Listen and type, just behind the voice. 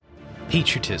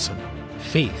patriotism,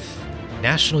 faith,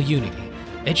 national unity,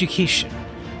 education,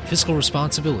 fiscal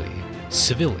responsibility,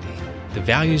 civility, the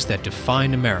values that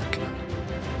define America.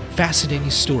 Fascinating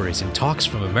stories and talks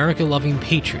from America-loving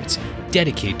patriots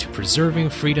dedicated to preserving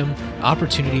freedom,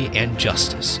 opportunity, and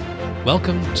justice.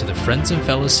 Welcome to the Friends and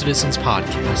Fellow Citizens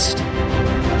podcast.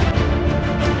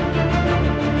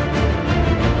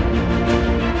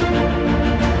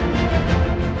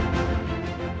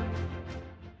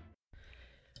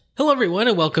 Hello, everyone,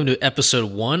 and welcome to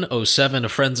episode 107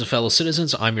 of Friends and Fellow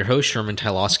Citizens. I'm your host, Sherman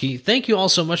Tylowski. Thank you all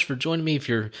so much for joining me. If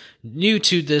you're new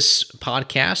to this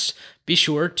podcast, be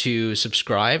sure to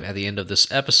subscribe at the end of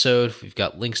this episode. We've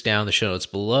got links down in the show notes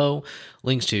below,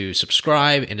 links to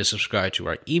subscribe and to subscribe to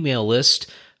our email list.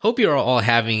 Hope you're all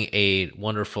having a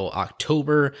wonderful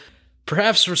October.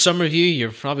 Perhaps for some of you,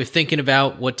 you're probably thinking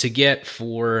about what to get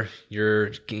for your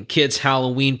kids'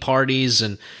 Halloween parties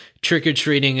and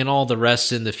trick-or-treating and all the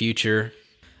rest in the future.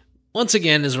 Once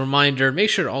again, as a reminder, make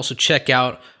sure to also check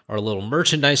out our little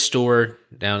merchandise store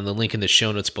down in the link in the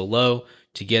show notes below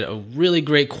to get a really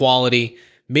great quality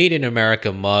Made in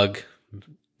America mug.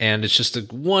 And it's just a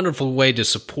wonderful way to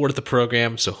support the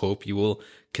program, so hope you will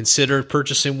consider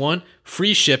purchasing one.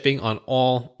 Free shipping on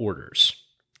all orders.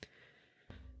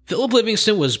 Philip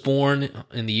Livingston was born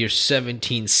in the year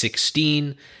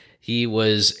 1716. He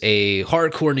was a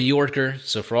hardcore New Yorker,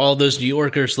 so for all those New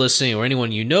Yorkers listening, or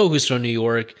anyone you know who's from New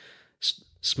York,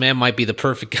 this man might be the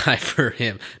perfect guy for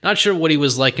him. Not sure what he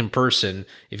was like in person,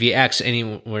 if you ask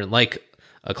anyone like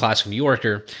a classic New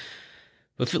Yorker,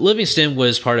 but Livingston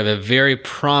was part of a very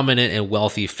prominent and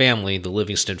wealthy family, the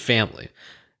Livingston family.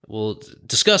 We'll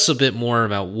discuss a bit more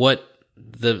about what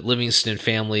the Livingston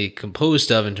family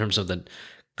composed of in terms of the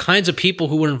kinds of people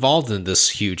who were involved in this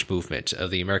huge movement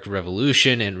of the American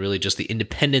Revolution and really just the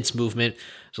independence movement.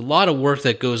 There's a lot of work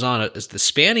that goes on. It's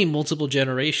spanning multiple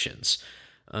generations.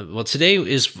 Well, today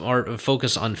is our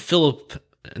focus on Philip.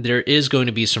 There is going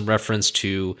to be some reference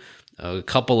to a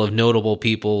couple of notable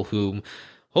people who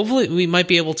hopefully we might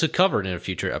be able to cover in a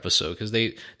future episode, because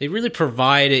they really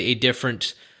provide a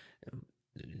different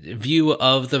view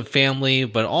of the family,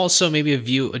 but also maybe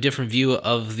a different view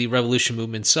of the revolution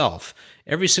movement itself.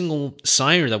 Every single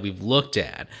signer that we've looked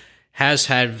at has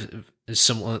had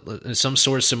some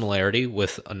sort of similarity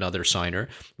with another signer.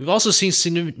 We've also seen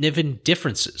significant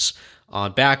differences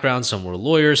on background. Some were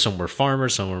lawyers, some were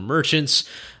farmers, some were merchants,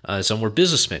 some were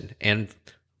businessmen. And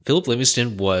Philip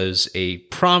Livingston was a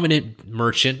prominent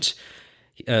merchant.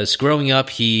 Growing up,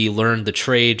 he learned the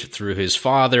trade through his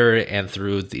father and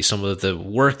through some of the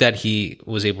work that he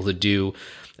was able to do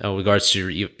in regards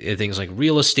to things like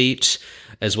real estate,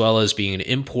 as well as being an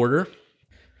importer.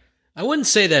 I wouldn't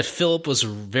say that Philip was a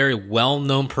very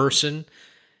well-known person.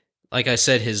 Like I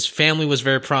said, his family was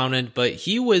very prominent, but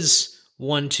he was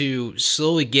one to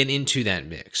slowly get into that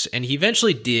mix, and he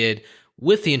eventually did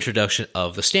with the introduction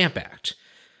of the Stamp Act.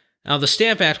 Now, the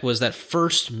Stamp Act was that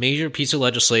first major piece of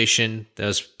legislation that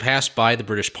was passed by the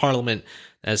British Parliament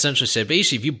that essentially said,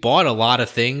 basically, if you bought a lot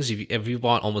of things, if you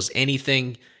bought almost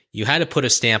anything, you had to put a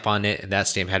stamp on it, and that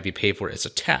stamp had to be paid for as a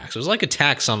tax. It was like a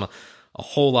tax on a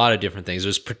whole lot of different things. It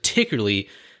was particularly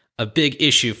a big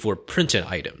issue for printed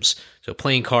items. So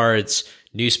playing cards,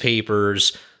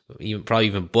 newspapers, probably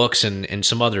even books and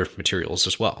some other materials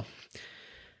as well.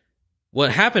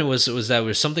 What happened was that there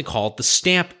was something called the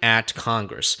Stamp Act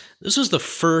Congress. This was the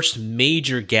first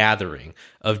major gathering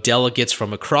of delegates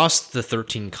from across the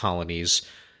 13 colonies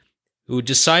who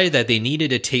decided that they needed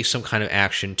to take some kind of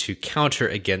action to counter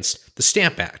against the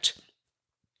Stamp Act.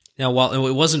 Now, while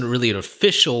it wasn't really an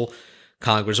official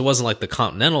Congress, it wasn't like the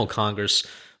Continental Congress,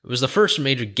 it was the first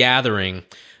major gathering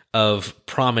of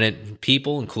prominent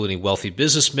people, including wealthy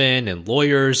businessmen and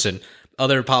lawyers and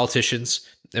other politicians,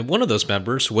 and one of those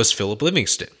members was Philip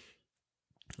Livingston.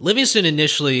 Livingston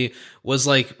initially was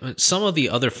like some of the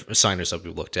other signers that we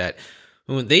looked at.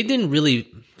 They didn't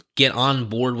really get on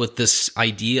board with this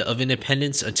idea of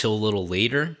independence until a little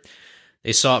later.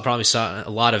 They probably saw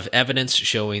a lot of evidence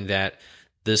showing that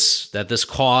this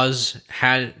cause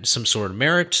had some sort of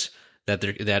merit, that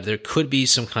there could be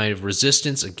some kind of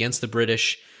resistance against the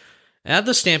British. At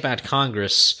the Stamp Act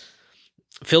Congress,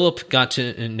 Philip got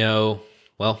to know,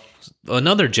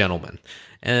 another gentleman.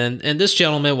 And this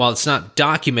gentleman, while it's not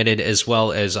documented as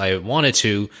well as I wanted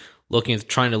to,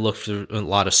 trying to look through a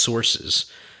lot of sources,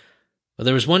 but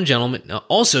there was one gentleman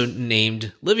also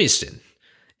named Livingston,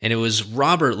 and it was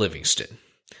Robert Livingston.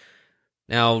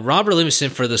 Now, Robert Livingston,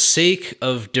 for the sake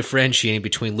of differentiating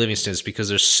between Livingstons, because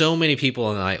there's so many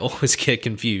people and I always get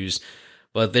confused,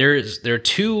 but there are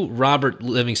two Robert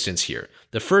Livingstons here.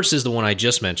 The first is the one I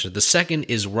just mentioned. The second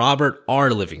is Robert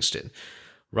R. Livingston.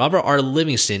 Robert R.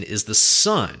 Livingston is the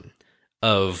son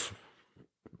of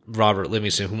Robert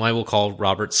Livingston, whom I will call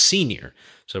Robert Sr.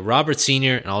 So Robert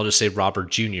Sr., and I'll just say Robert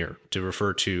Jr. to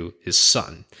refer to his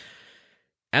son.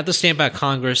 At the Stamp Act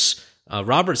Congress,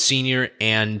 Robert Sr.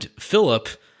 and Philip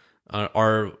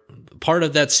are part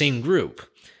of that same group.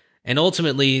 And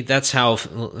ultimately, that's how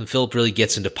Philip really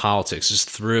gets into politics, is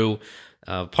through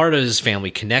part of his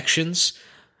family connections.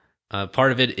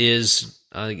 Part of it is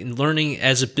learning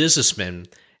as a businessman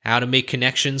how to make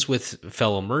connections with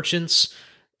fellow merchants.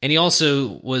 And he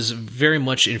also was very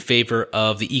much in favor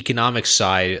of the economic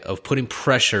side of putting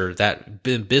pressure, that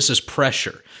business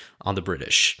pressure, on the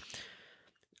British.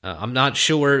 I'm not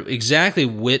sure exactly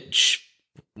which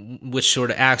sort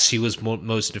of acts he was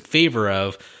most in favor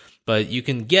of, but you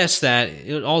can guess that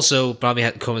it also probably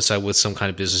had to coincide with some kind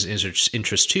of business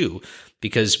interest too,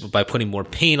 because by putting more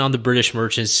pain on the British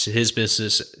merchants, his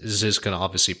business is going to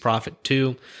obviously profit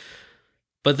too.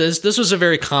 But this was a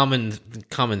very common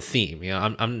theme.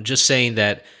 I'm just saying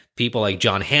that people like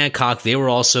John Hancock, they were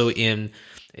also in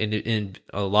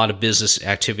a lot of business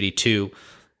activity too.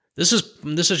 This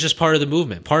is just part of the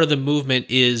movement. Part of the movement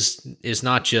is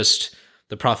not just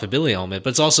the profitability element,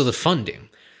 but it's also the funding.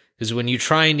 Because when you're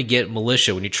trying to get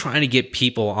militia, when you're trying to get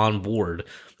people on board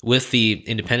with the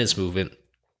independence movement,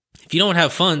 if you don't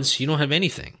have funds, you don't have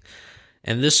anything.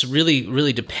 And this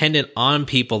really depended on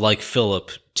people like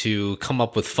Philip to come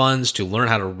up with funds, to learn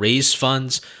how to raise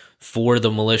funds for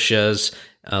the militias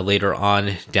later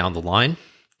on down the line.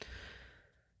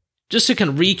 Just to kind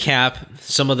of recap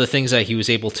some of the things that he was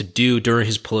able to do during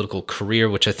his political career,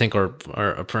 which I think are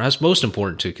perhaps most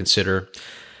important to consider,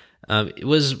 it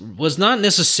was not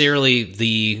necessarily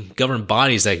the government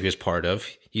bodies that he was part of.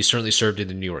 He certainly served in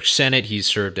the New York Senate. He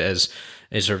served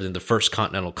in the First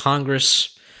Continental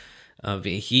Congress.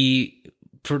 He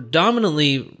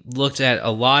predominantly looked at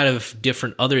a lot of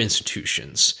different other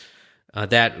institutions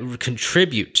that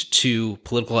contribute to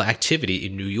political activity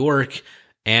in New York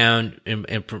and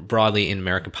broadly in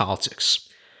American politics.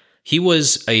 He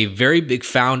was a very big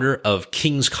founder of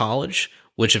King's College,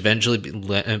 which eventually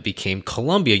became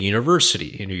Columbia University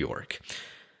in New York.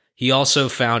 He also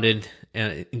founded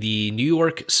the New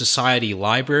York Society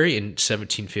Library in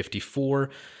 1754,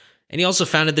 and he also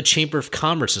founded the Chamber of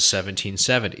Commerce in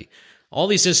 1770. All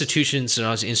these institutions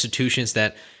are institutions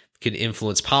that could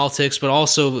influence politics, but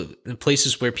also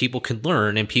places where people could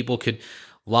learn and people could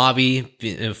lobby,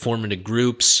 form into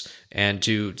groups, and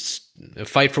to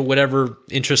fight for whatever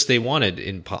interest they wanted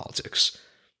in politics.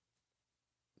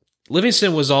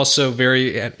 Livingston was also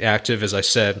very active, as I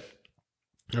said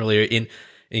earlier,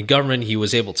 in government. He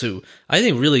was able to, I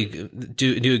think, really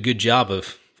do a good job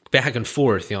of back and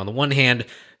forth. On the one hand,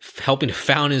 helping to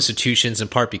found institutions in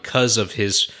part because of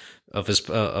his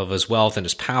wealth and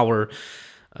his power,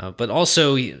 but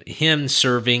also him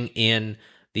serving in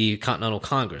the Continental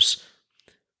Congress.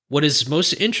 What is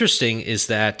most interesting is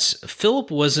that Philip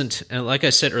wasn't, like I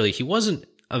said earlier, he wasn't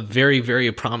a very,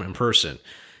 very prominent person.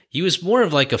 He was more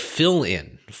of like a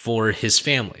fill-in for his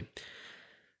family.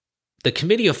 The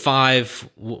Committee of Five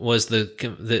was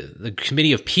the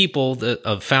committee of people,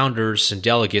 of founders and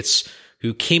delegates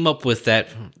who came up with that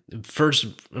first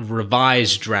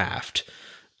revised draft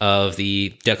of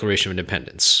the Declaration of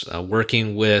Independence,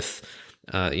 working with,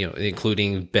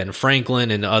 including Ben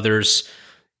Franklin and others.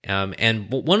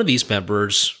 And one of these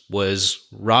members was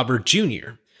Robert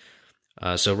Jr.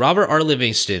 So Robert R.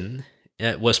 Livingston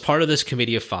was part of this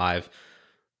Committee of Five,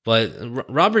 but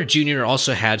Robert Jr.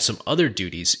 also had some other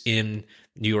duties in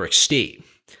New York State.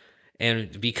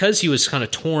 And because he was kind of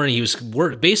torn, he was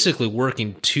basically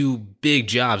working two big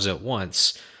jobs at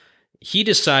once, he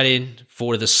decided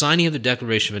for the signing of the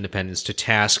Declaration of Independence to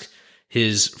task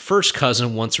his first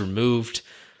cousin, once removed,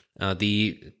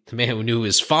 the man who knew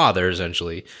his father,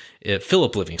 essentially,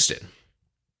 Philip Livingston.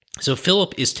 So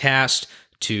Philip is tasked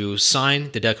to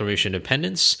sign the Declaration of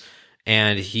Independence,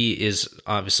 and he is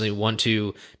obviously one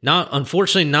to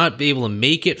unfortunately not be able to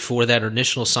make it for that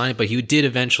initial signing, but he did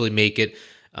eventually make it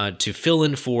to fill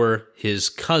in for his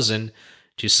cousin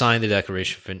to sign the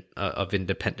Declaration of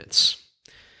Independence.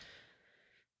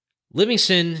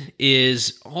 Livingston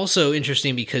is also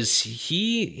interesting because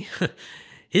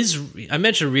I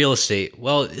mentioned real estate.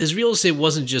 Well, his real estate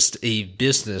wasn't just a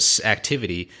business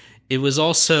activity. It was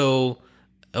also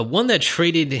one that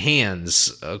traded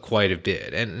hands quite a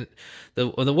bit. And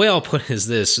the way I'll put it is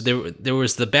this. There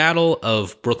was the Battle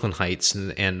of Brooklyn Heights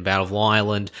and Battle of Long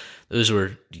Island. Those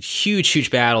were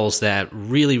huge battles that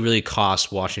really, really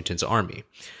cost Washington's army.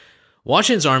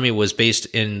 Washington's army was based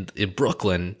in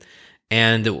Brooklyn,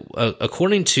 and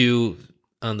according to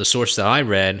the source that I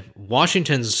read,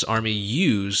 Washington's army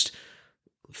used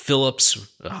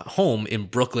Philip's home in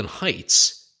Brooklyn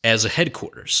Heights as a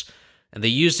headquarters, and they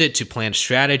used it to plan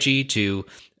strategy to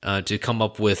come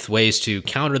up with ways to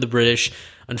counter the British.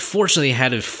 Unfortunately, they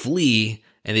had to flee,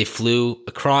 and they flew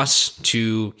across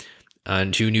to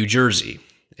New Jersey,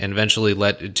 and eventually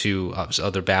led to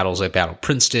other battles like Battle of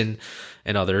Princeton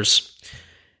and others.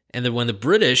 And then when the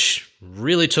British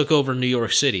really took over New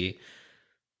York City,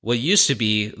 what used to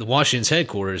be the Washington's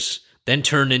headquarters then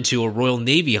turned into a Royal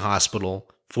Navy hospital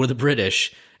for the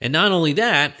British. And not only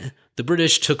that, the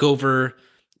British took over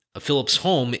Philip's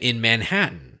home in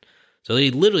Manhattan. So they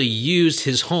literally used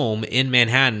his home in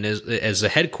Manhattan as a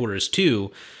headquarters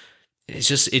too. It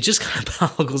just kind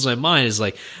of boggles my mind. It's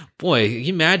like, boy, can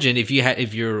you imagine if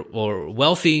you're a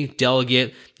wealthy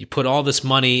delegate, you put all this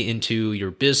money into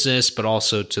your business, but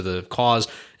also to the cause,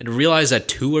 and to realize that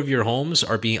 2 of your homes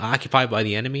are being occupied by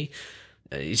the enemy.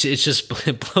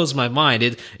 It blows my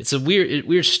mind. It's a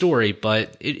weird story,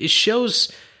 but it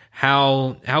shows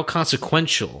how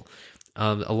consequential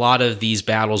a lot of these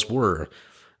battles were,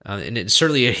 and it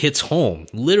certainly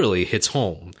literally hits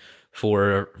home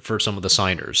for some of the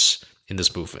signers in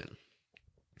this movement.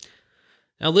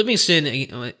 Now, Livingston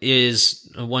is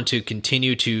one to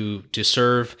continue to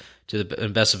serve to the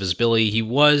best of his ability. He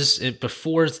was,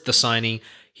 before the signing,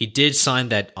 he did sign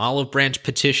that olive branch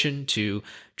petition to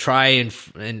try and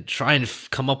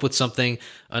come up with something.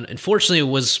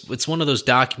 Unfortunately, it's one of those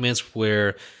documents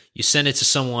where you send it to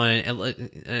someone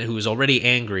who is already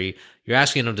angry. You're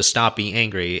asking them to stop being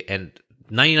angry, and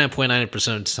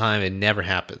 99.9% of the time, it never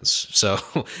happens. So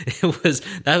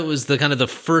that was the kind of the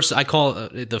first, I call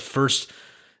it the first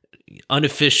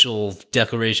unofficial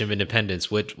Declaration of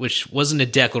Independence, which wasn't a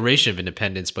Declaration of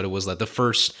Independence, but it was like the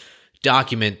first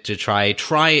document to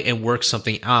try and work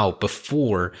something out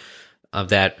before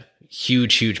that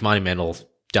huge monumental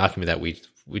document that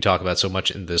we talk about so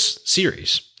much in this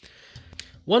series.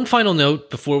 One final note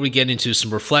before we get into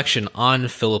some reflection on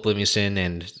Philip Livingston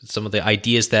and some of the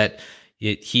ideas that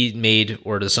he made,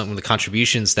 or some of the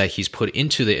contributions that he's put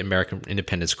into the American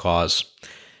independence cause,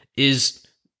 is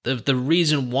the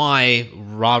reason why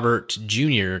Robert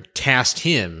Jr. tasked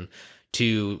him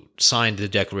to sign the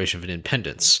Declaration of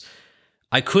Independence.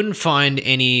 I couldn't find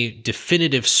any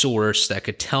definitive source that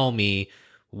could tell me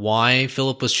why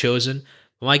Philip was chosen.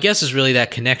 My guess is really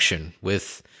that connection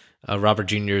with Robert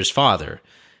Jr.'s father.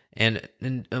 And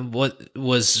what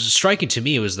was striking to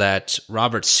me was that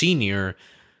Robert Sr.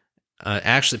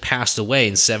 Actually passed away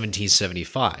in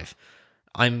 1775.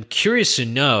 I'm curious to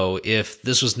know if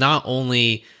this was not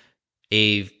only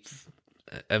a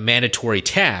mandatory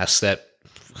task that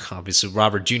obviously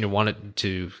Robert Jr. wanted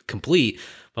to complete,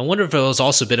 but I wonder if it was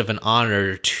also a bit of an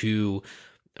honor to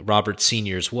Robert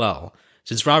Sr. as well.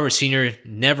 Since Robert Sr.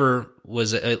 never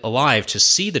was alive to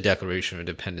see the Declaration of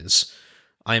Independence,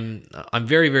 I'm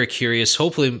very, very curious.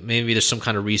 Hopefully, maybe there's some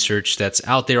kind of research that's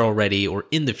out there already or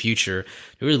in the future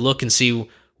to really look and see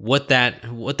what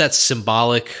that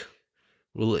symbolic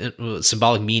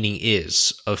meaning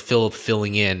is of Philip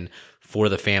filling in for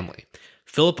the family.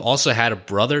 Philip also had a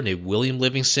brother named William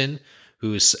Livingston,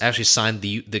 who actually signed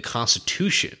the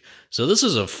Constitution. So this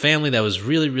is a family that was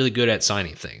really, really good at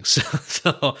signing things.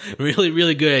 So really,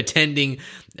 really good at attending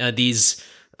these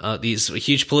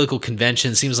huge political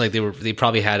conventions. Seems like they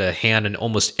probably had a hand in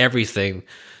almost everything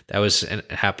that was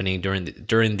happening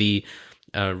during the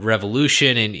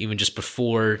Revolution, and even just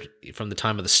before, from the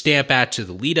time of the Stamp Act to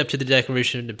the lead up to the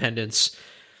Declaration of Independence.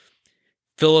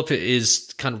 Philip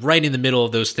is kind of right in the middle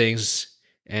of those things,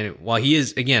 and while he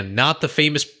is, again, not the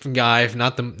famous guy,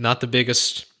 not the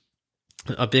biggest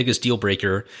deal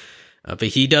breaker, but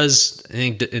he does, I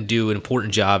think, do an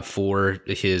important job for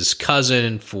his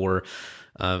cousin, for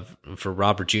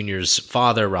Robert Jr.'s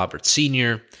father, Robert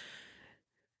Sr.,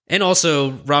 and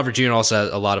also Robert Jr. also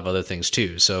had a lot of other things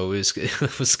too. So it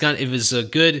was a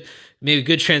good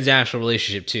transactional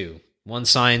relationship too. One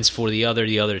signs for the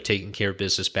other taking care of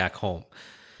business back home.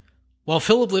 While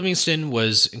Philip Livingston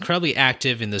was incredibly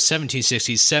active in the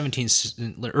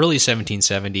 1760s, early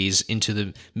 1770s into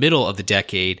the middle of the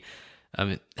decade,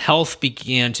 health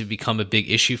began to become a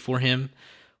big issue for him.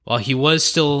 While he was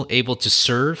still able to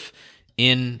serve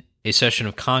in a session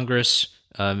of Congress,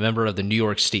 a member of the New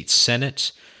York State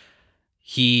Senate,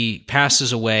 he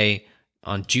passes away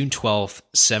on June 12th,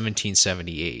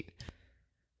 1778.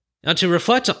 Now, to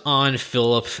reflect on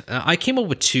Philip, I came up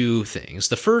with two things.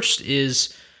 The first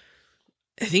is,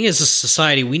 I think as a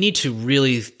society, we need to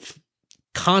really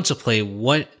contemplate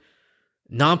what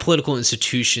non-political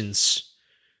institutions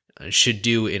should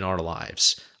do in our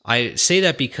lives. I say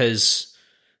that because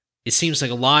it seems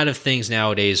like a lot of things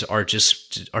nowadays are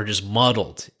just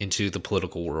muddled into the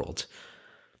political world.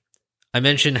 I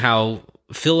mentioned how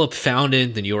Philip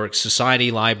founded the New York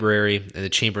Society Library and the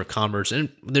Chamber of Commerce, and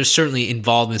they're certainly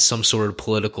involved in some sort of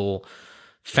political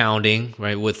founding,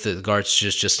 right, with regards to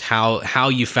just how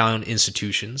you found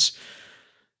institutions.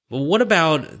 But what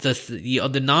about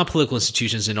the non-political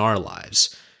institutions in our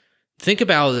lives? Think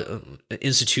about an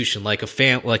institution like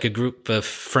like a group of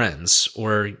friends,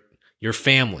 or your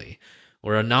family,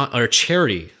 or a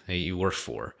charity that you work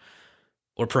for,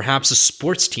 or perhaps a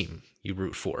sports team you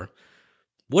root for.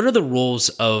 What are the roles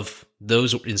of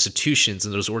those institutions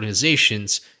and those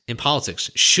organizations in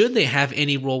politics? Should they have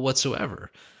any role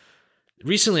whatsoever?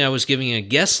 Recently, I was giving a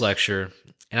guest lecture,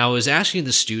 and I was asking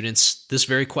the students this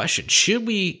very question. Should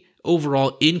we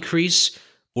overall increase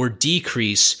or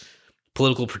decrease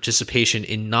political participation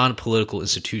in non-political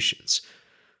institutions?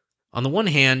 On the one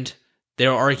hand,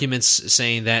 there are arguments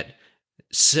saying that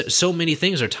so many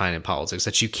things are tied in politics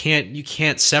that you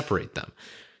can't separate them.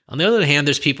 On the other hand,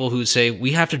 there's people who say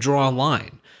we have to draw a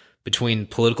line between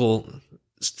political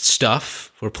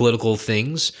stuff or political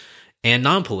things and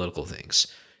non-political things.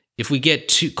 If we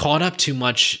get caught up too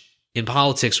much in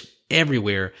politics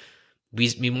everywhere,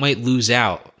 we might lose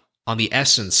out on the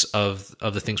essence of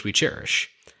the things we cherish.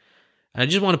 And I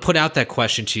just want to put out that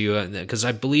question to you because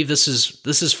I believe this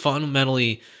is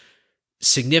fundamentally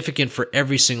significant for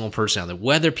every single person out there,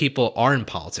 whether people are in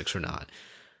politics or not.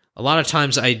 A lot of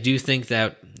times I do think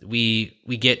that we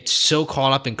get so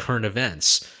caught up in current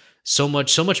events, so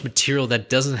much material that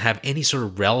doesn't have any sort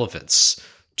of relevance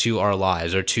to our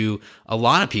lives or to a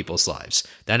lot of people's lives,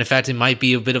 that in fact it might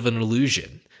be a bit of an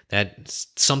illusion, that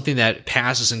something that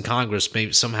passes in Congress may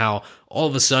somehow all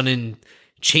of a sudden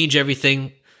change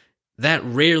everything. That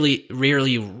rarely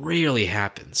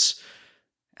happens.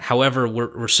 However,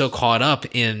 we're so caught up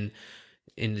in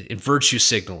virtue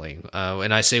signaling,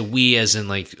 and I say we as in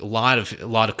like a lot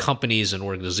of companies and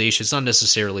organizations, not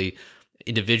necessarily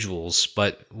individuals,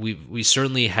 but we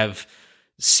certainly have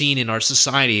seen in our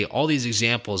society all these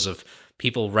examples of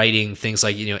people writing things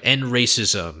like end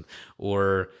racism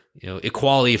or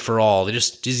equality for all. They're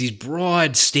just these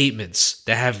broad statements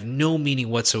that have no meaning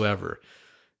whatsoever.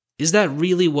 Is that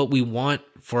really what we want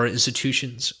for our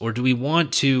institutions, or do we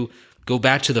want to go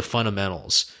back to the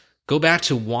fundamentals? Go back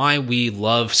to why we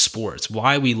love sports,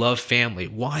 why we love family,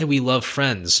 why we love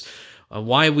friends,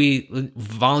 why we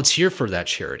volunteer for that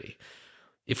charity.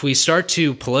 If we start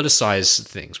to politicize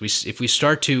things, if we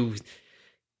start to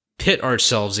pit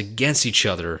ourselves against each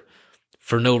other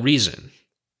for no reason,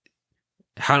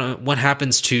 what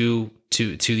happens to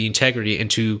the integrity and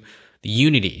to the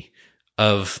unity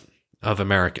of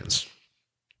Americans?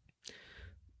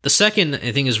 The second,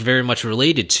 I think, is very much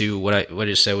related to what I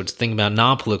just said, was thinking about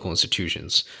non-political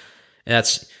institutions. And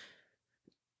that's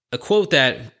a quote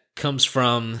that comes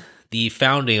from the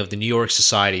founding of the New York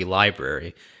Society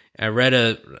Library. I read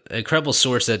an incredible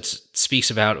source that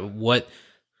speaks about what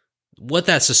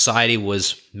that society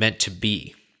was meant to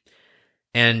be.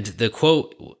 And the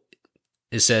quote,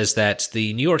 it says that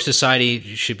the New York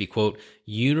Society should be, quote,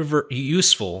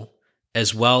 useful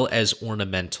as well as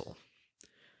ornamental.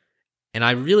 And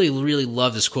I really, really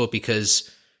love this quote because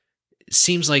it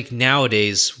seems like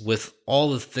nowadays, with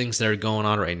all the things that are going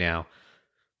on right now,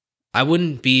 I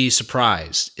wouldn't be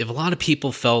surprised if a lot of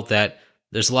people felt that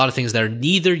there's a lot of things that are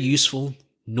neither useful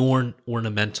nor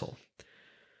ornamental.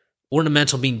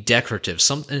 Ornamental being decorative,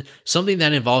 something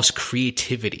that involves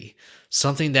creativity,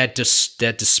 something that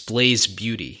displays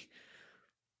beauty.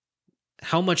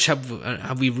 How much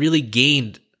have we really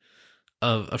gained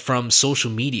from social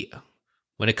media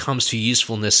when it comes to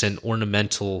usefulness and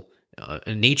ornamental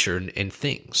nature and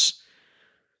things?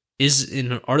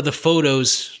 Are the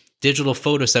photos, digital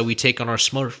photos that we take on our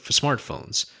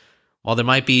smartphones? While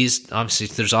there's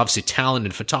obviously talent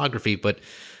in photography, but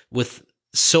with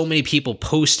so many people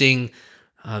posting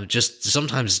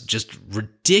sometimes just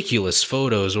ridiculous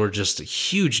photos, or just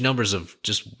huge numbers of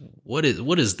just what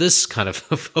is this kind of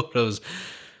photos?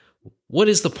 What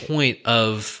is the point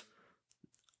of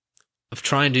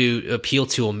trying to appeal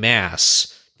to a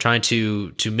mass, trying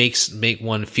to make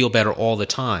one feel better all the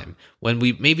time, when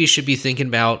we maybe should be thinking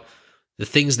about the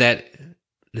things that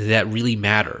really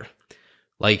matter,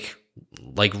 like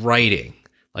writing,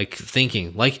 like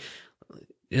thinking, like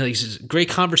great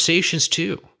conversations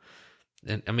too.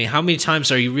 And I mean, how many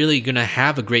times are you really going to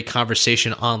have a great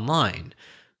conversation online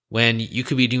when you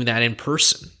could be doing that in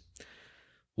person?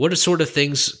 What sort of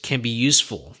things can be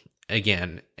useful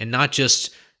again, and not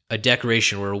just a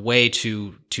decoration or a way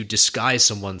to disguise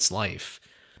someone's life?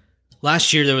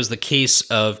 Last year, there was the case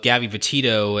of Gabby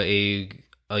Petito, a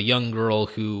young girl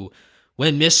who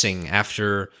went missing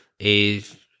after a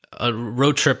a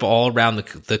road trip all around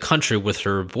the country with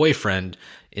her boyfriend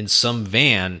in some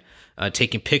van,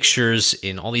 taking pictures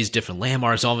in all these different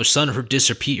landmarks. All of a sudden, her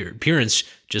disappearance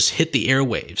just hit the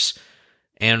airwaves.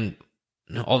 And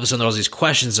all of a sudden, there was these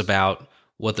questions about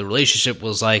what the relationship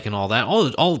was like and all that.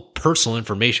 All personal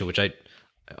information, which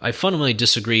I fundamentally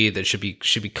disagree that should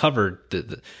be covered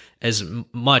as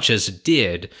much as it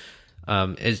did,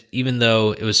 even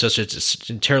though it was such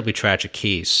a terribly tragic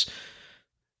case.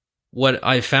 What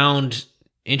I found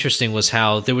interesting was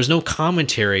how there was no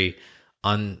commentary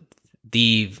on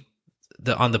the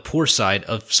poor side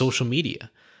of social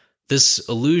media. This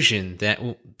illusion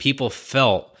that people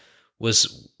felt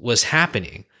was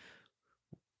happening.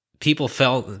 People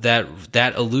felt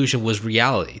that illusion was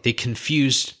reality. They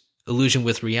confused illusion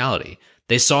with reality.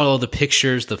 They saw all the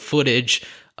pictures, the footage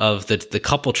of the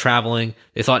couple traveling.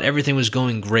 They thought everything was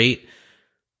going great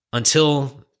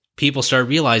until people started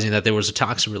realizing that there was a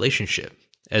toxic relationship,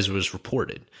 as was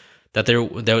reported, that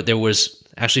there was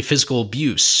actually physical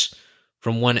abuse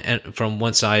from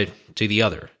one side to the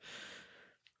other.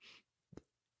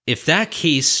 If that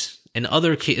case and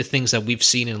other things that we've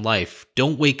seen in life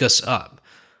don't wake us up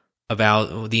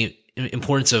about the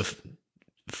importance of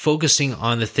focusing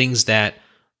on the things that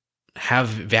have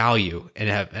value and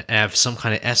have some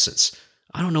kind of essence,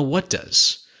 I don't know what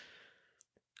does.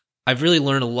 I've really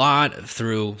learned a lot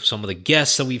through some of the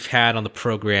guests that we've had on the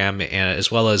program, and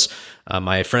as well as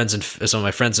my friends and some of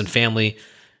my friends and family,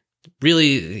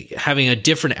 really having a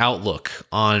different outlook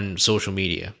on social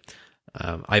media.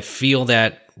 I feel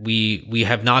that we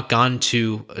have not gotten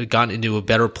into a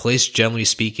better place, generally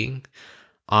speaking,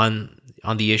 on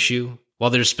the issue. While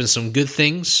there's been some good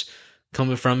things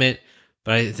coming from it,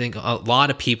 but I think a lot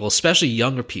of people, especially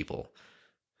younger people,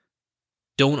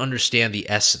 don't understand the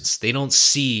essence. They don't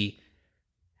see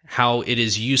how it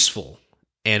is useful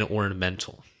and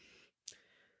ornamental.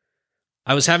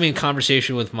 I was having a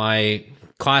conversation with my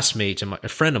classmates and a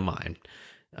friend of mine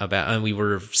and we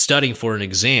were studying for an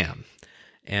exam,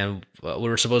 and we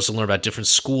were supposed to learn about different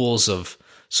schools of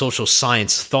social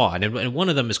science thought, and one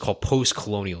of them is called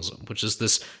post-colonialism, which is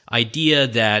this idea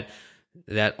that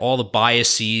all the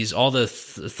biases, all the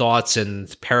thoughts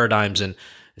and paradigms and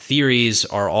theories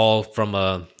are all from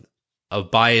a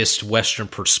biased Western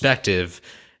perspective,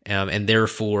 and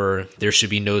therefore there should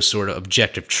be no sort of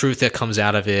objective truth that comes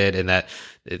out of it, and that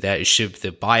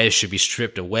the bias should be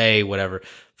stripped away, whatever.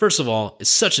 First of all, it's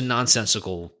such a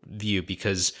nonsensical view,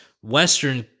 because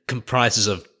Western comprises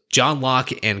of John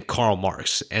Locke and Karl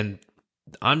Marx, and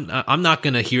I'm not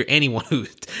going to hear anyone who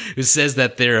says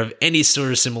that they're of any sort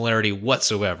of similarity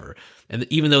whatsoever, and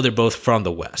even though they're both from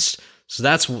the West. So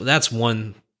that's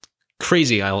one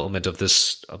crazy element of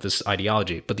this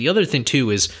ideology. But the other thing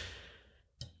too is,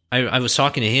 I was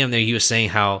talking to him there. He was saying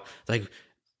how, like,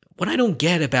 what I don't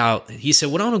get about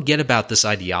this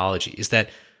ideology is that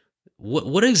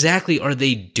what exactly are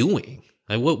they doing?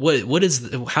 Like,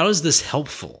 how is this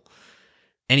helpful?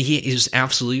 And he was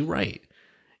absolutely right.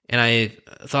 And I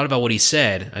thought about what he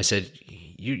said. I said,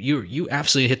 you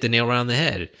absolutely hit the nail on the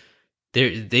head.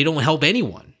 They don't help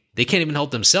anyone. They can't even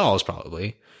help themselves,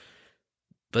 probably.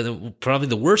 But probably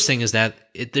the worst thing is that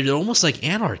they're almost like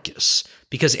anarchists,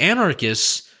 because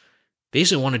anarchists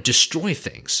basically want to destroy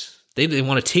things. They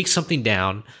want to take something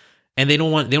down, and they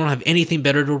don't have anything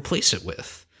better to replace it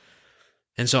with.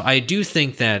 And so I do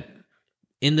think that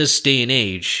in this day and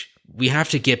age, we have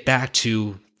to get back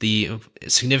to the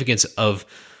significance of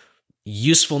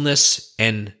usefulness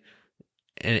and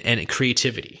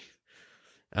creativity.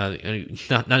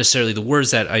 Not necessarily the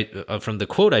words that I from the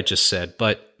quote I just said,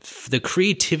 but the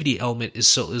creativity element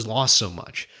is lost so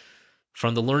much,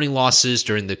 from the learning losses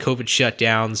during the COVID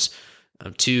shutdowns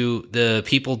to the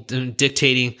people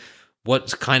dictating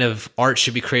what kind of art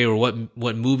should be created or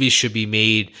what movies should be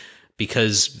made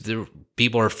because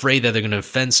people are afraid that they're going to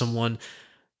offend someone.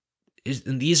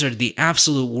 And these are the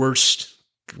absolute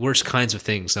worst kinds of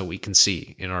things that we can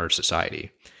see in our society.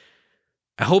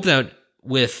 I hope that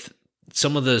with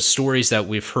some of the stories that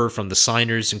we've heard from the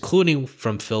signers, including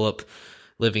from Philip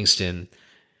Livingston,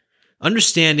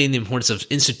 understanding the importance of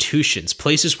institutions,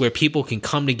 places where people can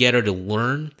come together to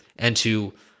learn and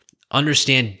to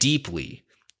understand deeply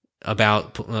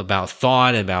about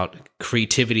thought, about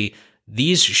creativity,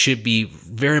 these should be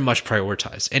very much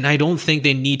prioritized. And I don't think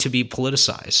they need to be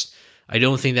politicized. I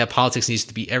don't think that politics needs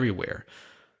to be everywhere.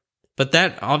 But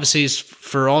that obviously is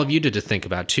for all of you to think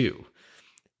about too.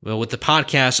 Well, with the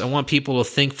podcast, I want people to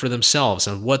think for themselves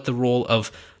on what the role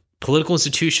of political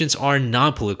institutions are and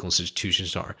non-political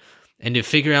institutions are, and to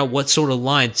figure out what sort of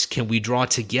lines can we draw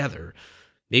together.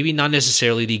 Maybe not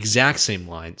necessarily the exact same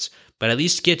lines, but at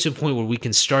least get to a point where we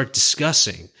can start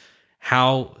discussing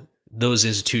how those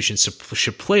institutions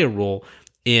should play a role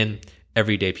in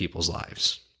everyday people's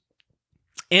lives.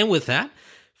 And with that,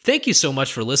 thank you so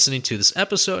much for listening to this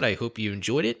episode. I hope you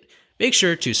enjoyed it. Make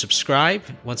sure to subscribe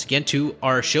once again to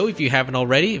our show if you haven't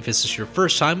already. If this is your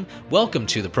first time, welcome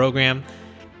to the program.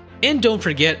 And don't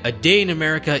forget, a day in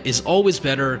America is always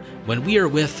better when we are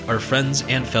with our friends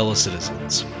and fellow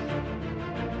citizens.